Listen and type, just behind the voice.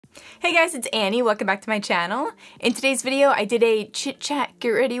Hey guys, it's Annie. Welcome back to my channel. In today's video, I did a chit chat,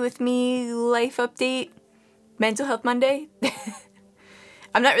 get ready with me, life update, mental health Monday.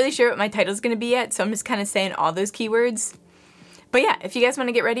 I'm not really sure what my title is going to be yet, so I'm just kind of saying all those keywords. But yeah, if you guys want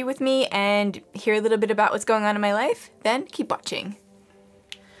to get ready with me and hear a little bit about what's going on in my life, then keep watching.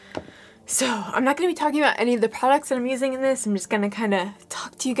 So, I'm not going to be talking about any of the products that I'm using in this. I'm just going to kind of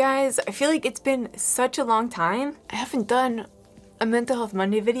talk to you guys. I feel like it's been such a long time. I haven't done a Mental Health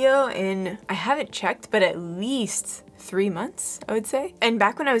Monday video in, I haven't checked, but at least 3 months, I would say. And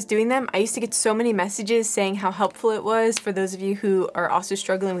back when I was doing them, I used to get so many messages saying how helpful it was for those of you who are also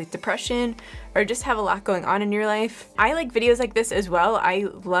struggling with depression or just have a lot going on in your life. I like videos like this as well. I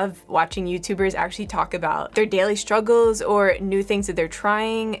love watching YouTubers actually talk about their daily struggles or new things that they're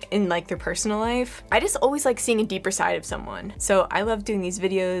trying in like their personal life. I just always like seeing a deeper side of someone. So I love doing these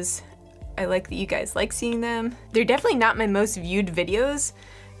videos. I like that you guys like seeing them. They're definitely not my most viewed videos,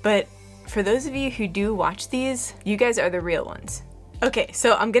 but for those of you who do watch these, you guys are the real ones. Okay,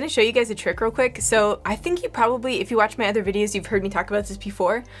 so I'm gonna show you guys a trick real quick. So I think you probably, if you watch my other videos, you've heard me talk about this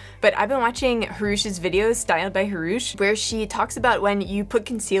before, but I've been watching Harush's videos, Styled by Harush, where she talks about when you put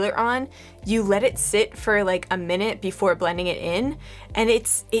concealer on, you let it sit for like a minute before blending it in, and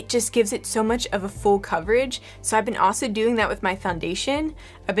it just gives it so much of a full coverage. So I've been also doing that with my foundation.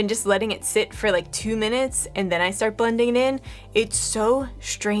 I've been just letting it sit for like 2 minutes and then I start blending it in. It's so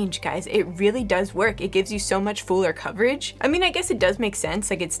strange, guys. It really does work. It gives you so much fuller coverage. I mean, I guess it does make sense.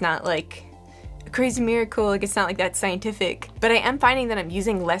 Like, it's not like a crazy miracle. Like, it's not like that scientific. But I am finding that I'm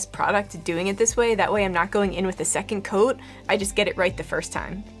using less product doing it this way. That way I'm not going in with a second coat. I just get it right the first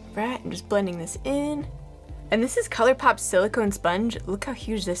time. Right, I'm just blending this in. And this is ColourPop's silicone sponge. Look how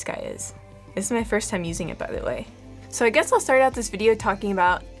huge this guy is. This is my first time using it, by the way. So I guess I'll start out this video talking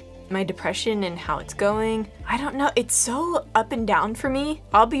about my depression and how it's going. I don't know, it's so up and down for me.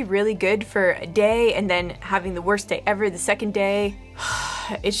 I'll be really good for a day and then having the worst day ever the second day.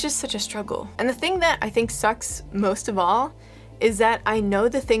 It's just such a struggle. And the thing that I think sucks most of all is that I know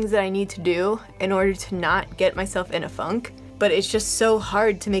the things that I need to do in order to not get myself in a funk, but it's just so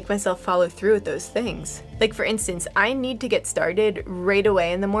hard to make myself follow through with those things. Like, for instance, I need to get started right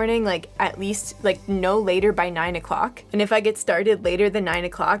away in the morning, like at least like no later by 9 o'clock. And if I get started later than 9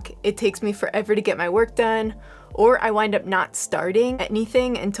 o'clock, it takes me forever to get my work done, or I wind up not starting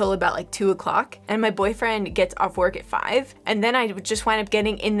anything until about like 2 o'clock. And my boyfriend gets off work at 5. And then I would just wind up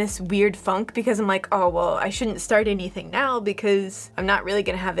getting in this weird funk because I'm like, oh, well, I shouldn't start anything now because I'm not really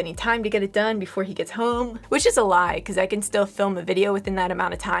gonna have any time to get it done before he gets home, which is a lie because I can still film a video within that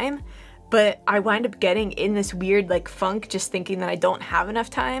amount of time. But I wind up getting in this weird like funk just thinking that I don't have enough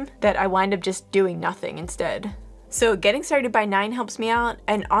time, that I wind up just doing nothing instead. So getting started by 9 helps me out.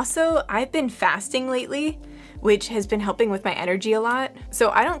 And also I've been fasting lately, which has been helping with my energy a lot.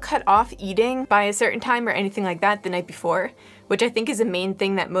 So I don't cut off eating by a certain time or anything like that the night before, which I think is a main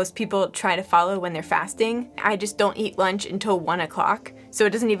thing that most people try to follow when they're fasting. I just don't eat lunch until 1 o'clock. So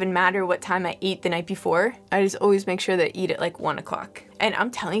it doesn't even matter what time I eat the night before. I just always make sure that I eat at like 1 o'clock. And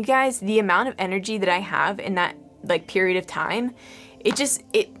I'm telling you guys, the amount of energy that I have in that like period of time,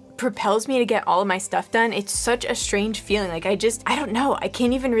 it propels me to get all of my stuff done. It's such a strange feeling. Like, I don't know, I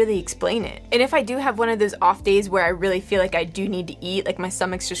can't even really explain it. And if I do have one of those off days where I really feel like I do need to eat, like my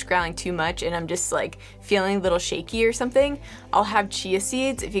stomach's just growling too much and I'm just like feeling a little shaky or something, I'll have chia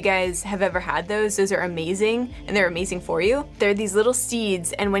seeds. If you guys have ever had those are amazing, and they're amazing for you. They're these little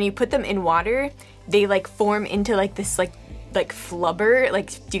seeds, and when you put them in water, they like form into like this like flubber. Like,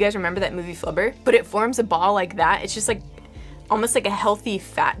 do you guys remember that movie Flubber? But it forms a ball like that. It's just like almost like a healthy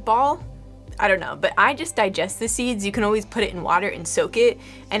fat ball. I don't know, but I just digest the seeds. You can always put it in water and soak it,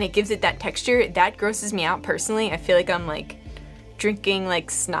 and it gives it that texture. That grosses me out personally. I feel like I'm like drinking like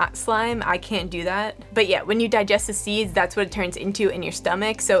snot slime. I can't do that. But yeah, when you digest the seeds, that's what it turns into in your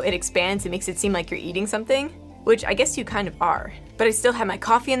stomach. So it expands, it makes it seem like you're eating something, which I guess you kind of are. But I still have my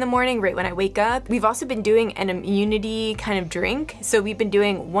coffee in the morning right when I wake up. We've also been doing an immunity kind of drink. So we've been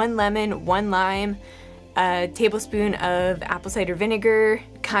doing 1 lemon, 1 lime, a tablespoon of apple cider vinegar,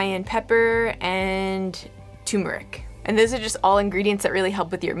 cayenne pepper, and turmeric. And those are just all ingredients that really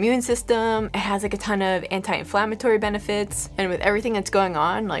help with your immune system. It has like a ton of anti-inflammatory benefits. And with everything that's going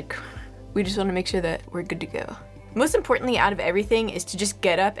on, like, we just want to make sure that we're good to go. Most importantly out of everything is to just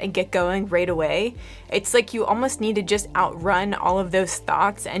get up and get going right away. It's like you almost need to just outrun all of those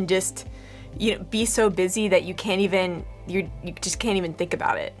thoughts and just, you know, be so busy that you can't even, you just can't even think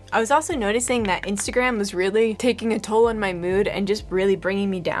about it. I was also noticing that Instagram was really taking a toll on my mood and just really bringing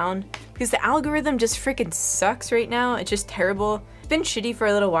me down because the algorithm just freaking sucks right now. It's just terrible. It's been shitty for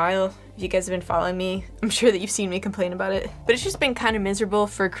a little while. If you guys have been following me, I'm sure that you've seen me complain about it. But it's just been kind of miserable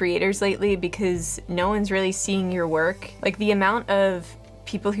for creators lately because no one's really seeing your work. Like the amount of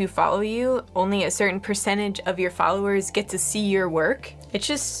people who follow you, only a certain percentage of your followers get to see your work. It's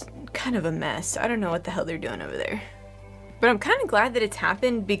just kind of a mess. I don't know what the hell they're doing over there. But I'm kind of glad that it's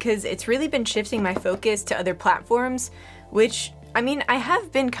happened because it's really been shifting my focus to other platforms, which, I mean, I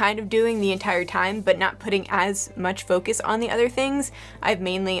have been kind of doing the entire time, but not putting as much focus on the other things. I've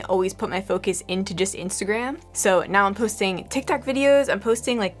mainly always put my focus into just Instagram. So now I'm posting TikTok videos. I'm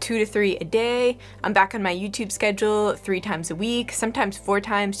posting like 2 to 3 a day. I'm back on my YouTube schedule 3 times a week, sometimes 4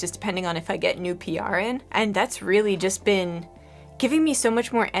 times, just depending on if I get new PR in. And that's really just been giving me so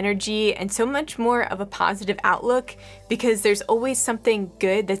much more energy and so much more of a positive outlook because there's always something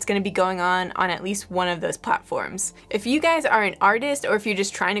good that's going to be going on at least one of those platforms. If you guys are an artist or if you're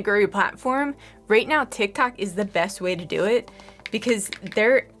just trying to grow your platform, right now TikTok is the best way to do it because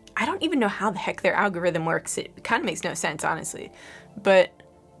I don't even know how the heck their algorithm works. It kind of makes no sense, honestly, but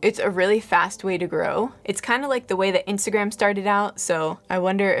it's a really fast way to grow. It's kind of like the way that Instagram started out, so I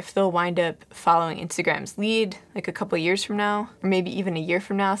wonder if they'll wind up following Instagram's lead like a couple years from now, or maybe even a year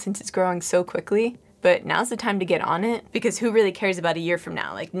from now since it's growing so quickly. But now's the time to get on it because who really cares about a year from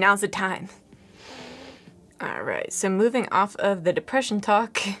now? Like, now's the time. All right, so moving off of the depression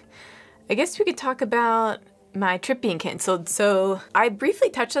talk, I guess we could talk about my trip being canceled. So I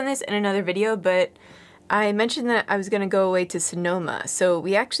briefly touched on this in another video, but I mentioned that I was gonna go away to Sonoma. So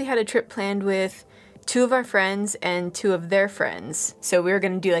we actually had a trip planned with 2 of our friends and 2 of their friends. So we were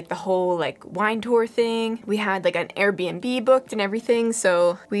gonna do like the whole like wine tour thing. We had like an Airbnb booked and everything.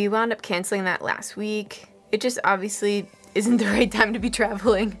 So we wound up canceling that last week. It just obviously isn't the right time to be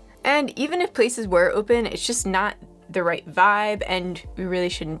traveling. And even if places were open, it's just not the right vibe and we really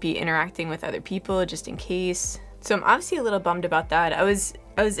shouldn't be interacting with other people just in case. So I'm obviously a little bummed about that. I was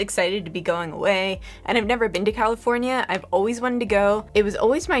excited to be going away and I've never been to California. I've always wanted to go. It was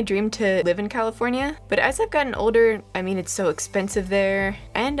always my dream to live in California, but as I've gotten older, I mean, it's so expensive there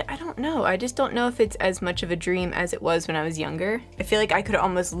and I don't know. I just don't know if it's as much of a dream as it was when I was younger. I feel like I could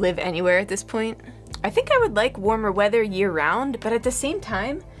almost live anywhere at this point. I think I would like warmer weather year round, but at the same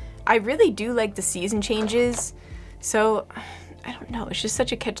time, I really do like the season changes. So I don't know, it's just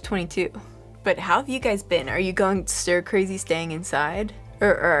such a catch-22. But how have you guys been? Are you going stir crazy staying inside? Or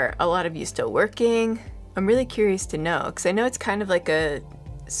are a lot of you still working? I'm really curious to know, because I know it's kind of like a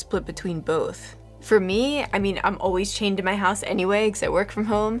split between both. For me, I mean, I'm always chained to my house anyway, because I work from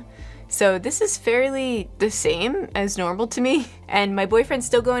home. So this is fairly the same as normal to me. And my boyfriend's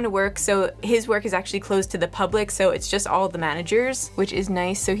still going to work, so his work is actually closed to the public, so it's just all the managers, which is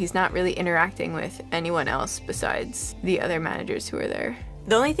nice, so he's not really interacting with anyone else besides the other managers who are there.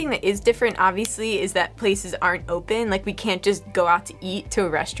 The only thing that is different, obviously, is that places aren't open. Like, we can't just go out to eat to a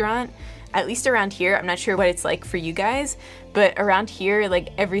restaurant. At least around here, I'm not sure what it's like for you guys, but around here, like,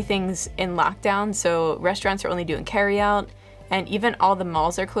 everything's in lockdown, so restaurants are only doing carry-out, and even all the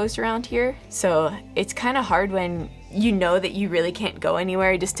malls are closed around here. So it's kind of hard when you know that you really can't go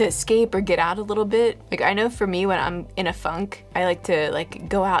anywhere just to escape or get out a little bit. Like, I know for me, when I'm in a funk, I like to like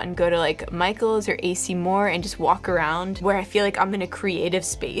go out and go to like Michael's or AC Moore and just walk around where I feel like I'm in a creative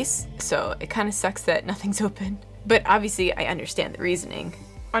space. So it kind of sucks that nothing's open. But obviously I understand the reasoning.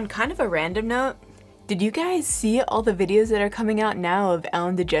 On kind of a random note, did you guys see all the videos that are coming out now of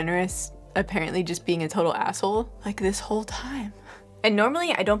Ellen DeGeneres apparently just being a total asshole like this whole time? And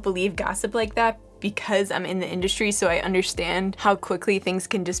normally I don't believe gossip like that because I'm in the industry, so I understand how quickly things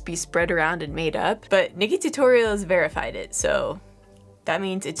can just be spread around and made up. But Nikki Tutorials verified it, so that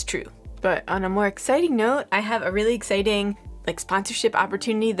means it's true. But on a more exciting note, I have a really exciting like sponsorship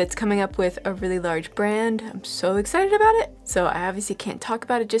opportunity that's coming up with a really large brand. I'm so excited about it. So I obviously can't talk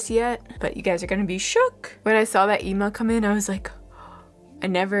about it just yet, but you guys are gonna be shook. When I saw that email come in, I was like, I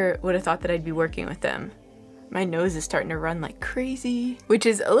never would have thought that I'd be working with them. My nose is starting to run like crazy, which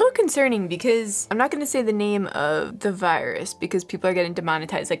is a little concerning because I'm not gonna say the name of the virus because people are getting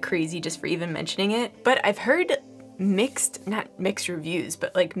demonetized like crazy just for even mentioning it. But I've heard not mixed reviews,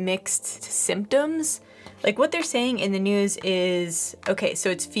 but like mixed symptoms. Like what they're saying in the news is, okay, so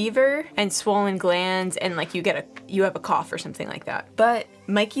it's fever and swollen glands and like you have a cough or something like that. But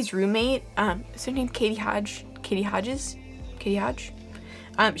Mikey's roommate, is her name Katie Hodges?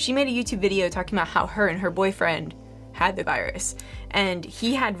 She made a YouTube video talking about how her and her boyfriend had the virus and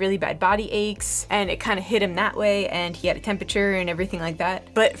he had really bad body aches and it kind of hit him that way and he had a temperature and everything like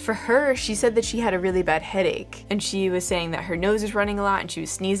that. But for her, she said that she had a really bad headache and she was saying that her nose was running a lot and she was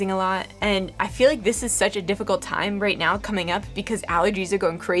sneezing a lot. And I feel like this is such a difficult time right now coming up because allergies are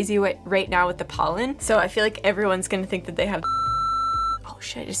going crazy right now with the pollen. So I feel like everyone's gonna think that they have Oh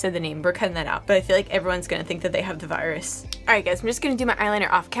shit, I just said the name. We're cutting that out. But I feel like everyone's gonna think that they have the virus. Alright guys, I'm just gonna do my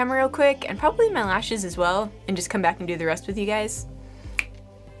eyeliner off camera real quick, and probably my lashes as well, and just come back and do the rest with you guys.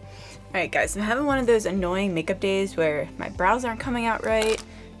 Alright guys, I'm having one of those annoying makeup days where my brows aren't coming out right.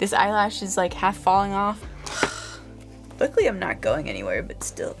 This eyelash is like half falling off. Luckily I'm not going anywhere, but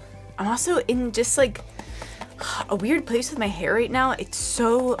still. I'm also in just like a weird place with my hair right now. It's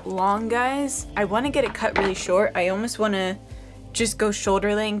so long, guys. I want to get it cut really short. I almost want to just go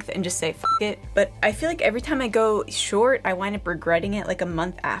shoulder length and just say f it. But I feel like every time I go short, I wind up regretting it like a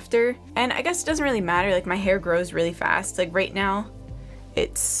month after. And I guess it doesn't really matter. Like my hair grows really fast. Like right now,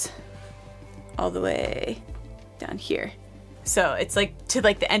 it's all the way down here. So it's like to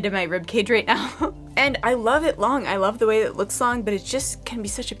like the end of my rib cage right now. And I love it long. I love the way it looks long, but it just can be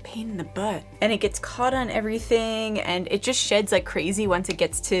such a pain in the butt. And it gets caught on everything and it just sheds like crazy once it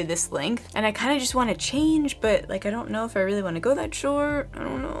gets to this length. And I kind of just want to change, but like I don't know if I really want to go that short. I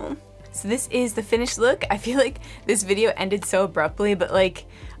don't know. So this is the finished look. I feel like this video ended so abruptly, but like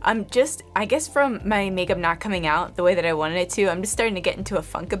I'm just, I guess from my makeup not coming out the way that I wanted it to, I'm just starting to get into a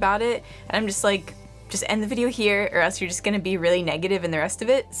funk about it. And I'm just like, just end the video here or else you're just gonna be really negative in the rest of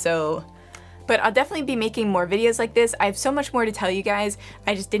it. So, but I'll definitely be making more videos like this. I have so much more to tell you guys.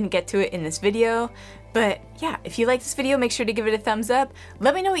 I just didn't get to it in this video. But yeah, if you like this video, make sure to give it a thumbs up.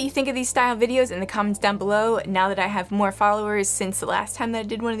 Let me know what you think of these style videos in the comments down below now that I have more followers since the last time that I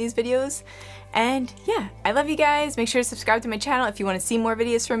did one of these videos. And yeah, I love you guys. Make sure to subscribe to my channel if you want to see more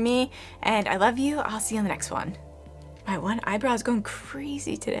videos from me. And I love you. I'll see you on the next one. My one eyebrow is going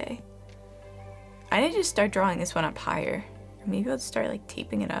crazy today. I need to just start drawing this one up higher. Or maybe I'll just start like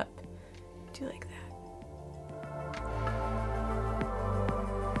taping it up. Do like that.